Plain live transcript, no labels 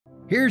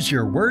Here's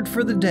your word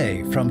for the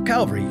day from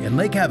Calvary in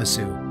Lake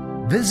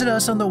Havasu. Visit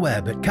us on the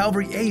web at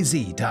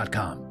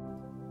calvaryaz.com.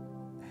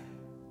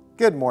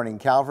 Good morning,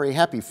 Calvary.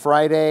 Happy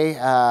Friday.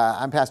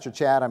 I'm Pastor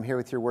Chad. I'm here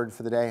with your word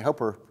for the day. Hope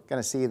we're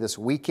going to see you this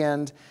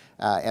weekend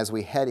as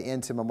we head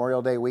into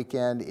Memorial Day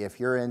weekend. If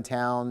you're in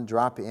town,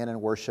 drop in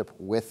and worship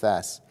with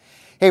us.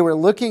 Hey, we're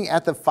looking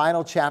at the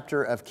final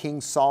chapter of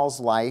King Saul's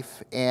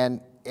life,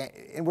 and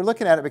we're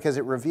looking at it because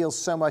it reveals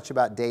so much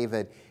about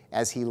David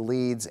as he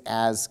leads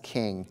as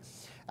king.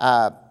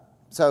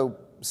 So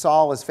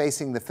Saul is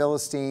facing the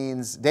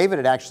Philistines. David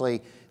had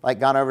actually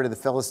gone over to the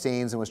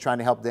Philistines and was trying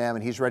to help them,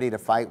 and he's ready to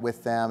fight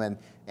with them.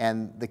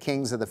 And the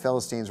kings of the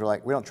Philistines were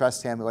like, we don't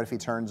trust him. What if he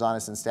turns on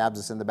us and stabs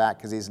us in the back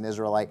because he's an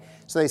Israelite?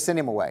 So they sent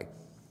him away.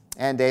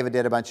 And David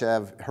did a bunch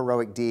of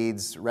heroic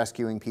deeds,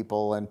 rescuing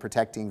people and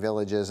protecting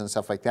villages and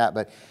stuff like that.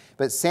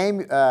 But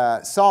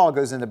Saul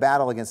goes into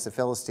battle against the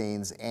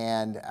Philistines,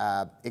 and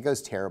it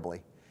goes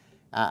terribly.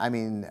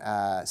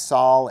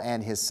 Saul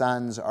and his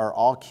sons are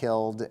all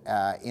killed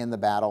in the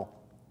battle.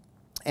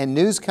 And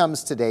news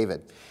comes to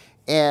David.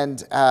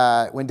 And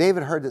when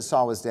David heard that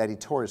Saul was dead, he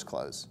tore his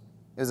clothes.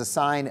 It was a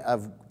sign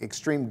of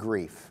extreme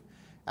grief.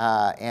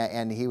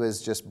 And he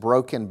was just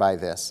broken by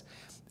this.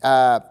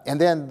 And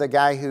then the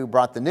guy who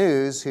brought the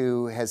news,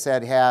 who has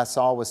said, yeah,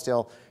 Saul was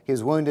he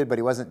was wounded, but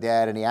he wasn't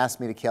dead, and he asked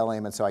me to kill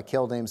him, and so I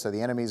killed him so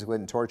the enemies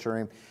wouldn't torture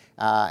him.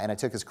 And I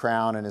took his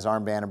crown and his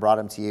armband and brought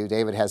him to you.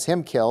 David has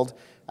him killed.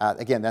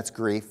 Again, that's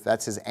grief.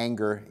 That's his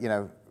anger.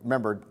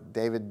 Remember,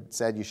 David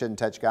said you shouldn't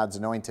touch God's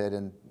anointed,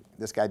 and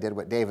this guy did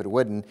what David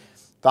wouldn't.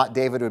 Thought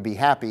David would be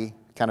happy,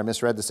 kind of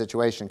misread the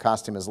situation,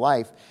 cost him his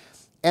life.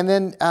 And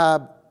then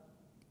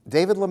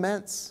David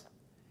laments.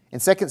 In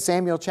 2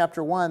 Samuel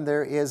chapter 1,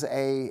 there is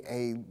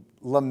a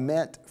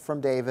lament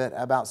from David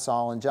about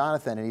Saul and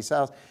Jonathan, and he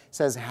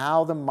says,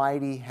 how the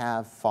mighty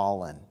have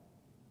fallen.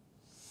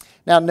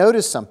 Now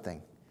notice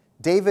something.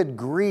 David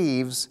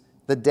grieves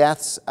the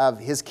deaths of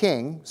his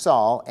king,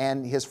 Saul,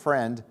 and his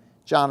friend,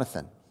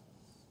 Jonathan.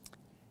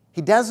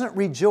 He doesn't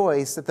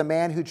rejoice that the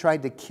man who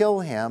tried to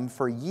kill him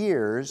for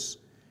years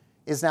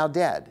is now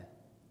dead.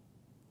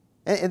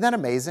 Isn't that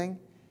amazing?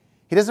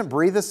 He doesn't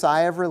breathe a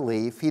sigh of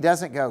relief. He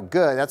doesn't go,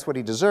 good, that's what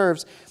he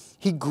deserves.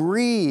 He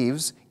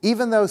grieves,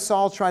 even though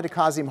Saul tried to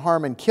cause him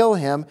harm and kill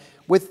him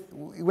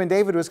when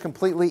David was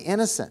completely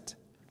innocent.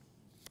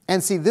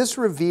 And see, this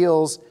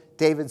reveals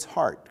David's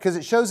heart, because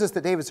it shows us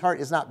that David's heart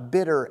is not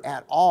bitter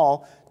at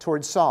all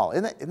towards Saul.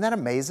 Isn't that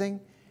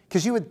amazing?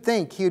 Because you would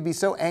think he would be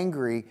so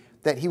angry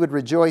that he would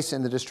rejoice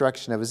in the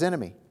destruction of his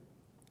enemy.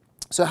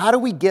 So how do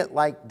we get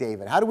like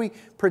David? How do we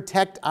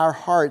protect our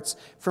hearts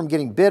from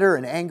getting bitter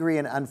and angry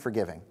and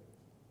unforgiving?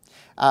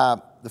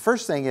 The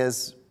first thing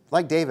is,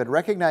 like David,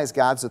 recognize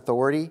God's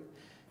authority.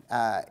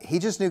 He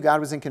just knew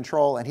God was in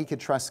control and he could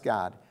trust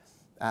God.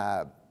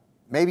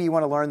 Maybe you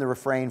want to learn the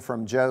refrain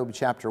from Job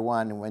chapter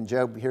 1, when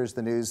Job hears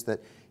the news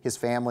that his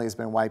family has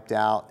been wiped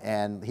out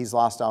and he's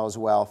lost all his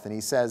wealth, and he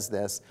says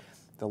this,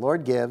 the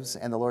Lord gives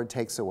and the Lord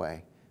takes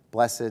away.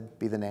 Blessed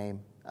be the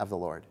name of the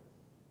Lord.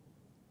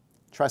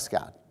 Trust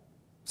God.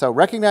 So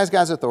recognize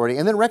God's authority,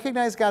 and then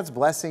recognize God's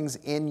blessings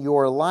in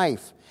your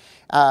life.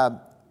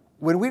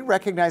 When we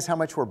recognize how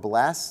much we're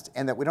blessed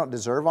and that we don't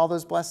deserve all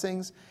those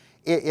blessings,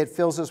 it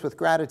fills us with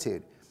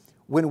gratitude.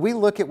 When we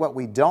look at what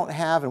we don't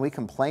have and we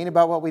complain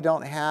about what we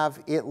don't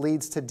have, it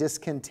leads to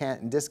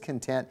discontent, and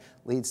discontent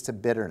leads to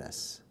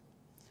bitterness.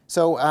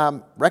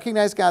 So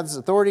recognize God's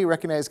authority,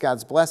 recognize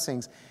God's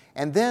blessings,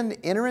 and then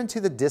enter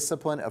into the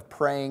discipline of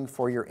praying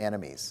for your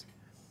enemies.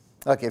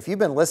 Look, if you've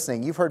been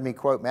listening, you've heard me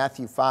quote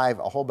Matthew 5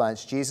 a whole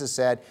bunch. Jesus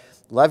said,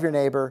 love your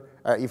neighbor.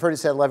 You've heard it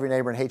said, love your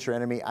neighbor and hate your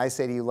enemy. I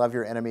say to you, love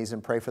your enemies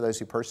and pray for those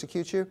who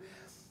persecute you.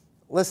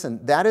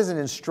 Listen, that is an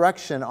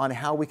instruction on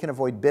how we can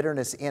avoid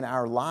bitterness in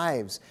our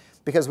lives,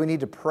 because we need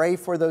to pray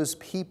for those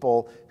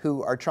people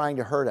who are trying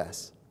to hurt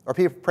us, or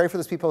pray for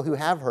those people who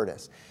have hurt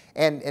us.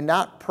 And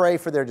not pray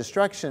for their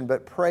destruction,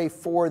 but pray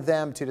for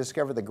them to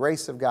discover the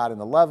grace of God and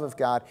the love of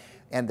God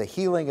and the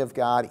healing of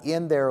God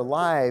in their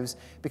lives.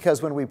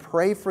 Because when we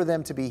pray for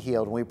them to be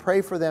healed, when we pray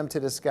for them to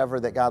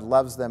discover that God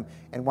loves them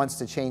and wants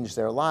to change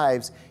their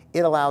lives,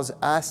 it allows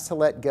us to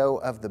let go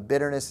of the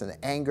bitterness and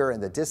the anger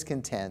and the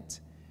discontent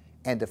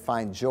and to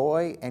find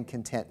joy and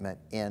contentment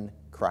in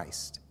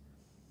Christ.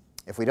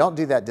 If we don't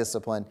do that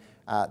discipline,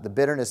 the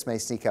bitterness may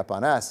sneak up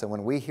on us. And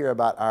when we hear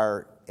about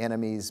our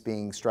enemies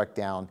being struck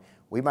down,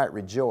 we might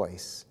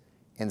rejoice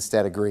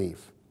instead of grieve.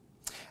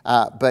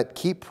 But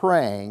keep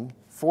praying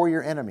for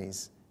your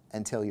enemies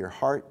until your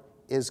heart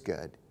is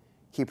good.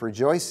 Keep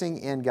rejoicing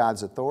in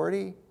God's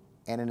authority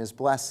and in His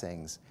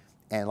blessings.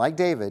 And like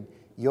David,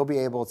 you'll be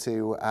able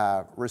to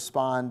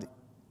respond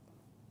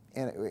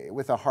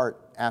with a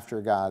heart after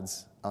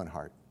God's own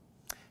heart.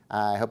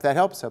 I hope that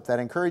helps. Hope that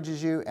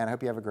encourages you, and I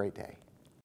hope you have a great day.